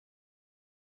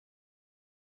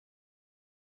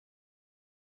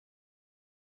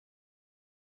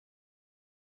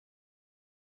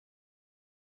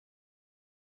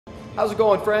How's it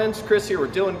going, friends? Chris here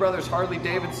with Dillon Brothers Harley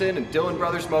Davidson and Dillon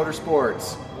Brothers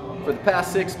Motorsports. For the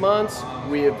past 6 months,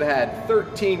 we have had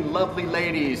 13 lovely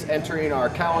ladies entering our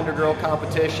Calendar Girl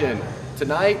competition.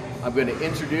 Tonight, I'm going to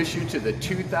introduce you to the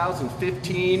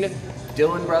 2015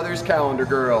 Dillon Brothers Calendar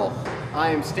Girl. I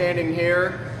am standing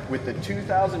here with the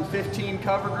 2015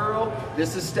 cover girl.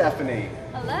 This is Stephanie.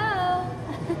 Hello.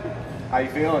 How you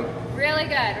feeling? Really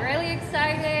good, really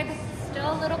excited.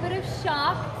 Still a little bit of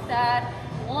shock that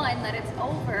one, that it's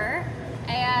over,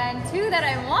 and two, that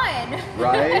I won.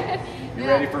 Right? You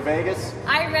Yeah. ready for Vegas?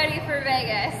 I'm ready for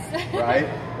Vegas. Right?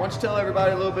 Why don't you tell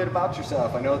everybody a little bit about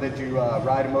yourself? I know that you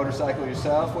ride a motorcycle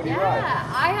yourself. What do you ride?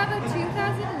 Yeah, I have a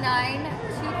 2009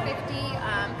 250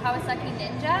 Kawasaki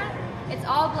Ninja. It's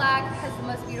all black, has the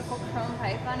most beautiful chrome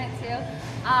pipe on it too.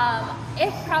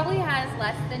 It probably has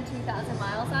less than 2,000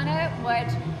 miles on it,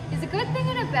 which is a good thing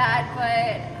and a bad,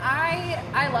 but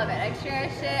I love it. I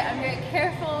cherish it. I'm very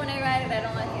careful when I ride it. I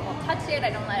don't let people touch it. I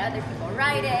don't let other people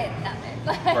ride it.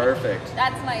 Nothing. Perfect.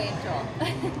 That's my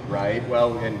angel. Right.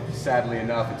 Well, and sadly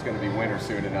enough, it's going to be winter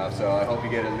soon enough, so I hope you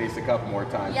get at least a couple more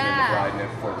times in of riding it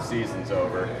before the season's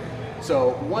over.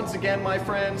 So once again, my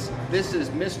friends, this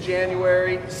is Miss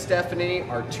January, Stephanie,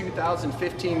 our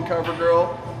 2015 cover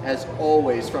girl. As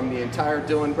always, from the entire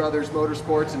Dillon Brothers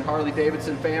Motorsports and Harley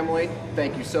Davidson family,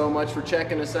 thank you so much for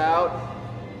checking us out.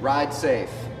 Ride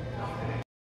safe.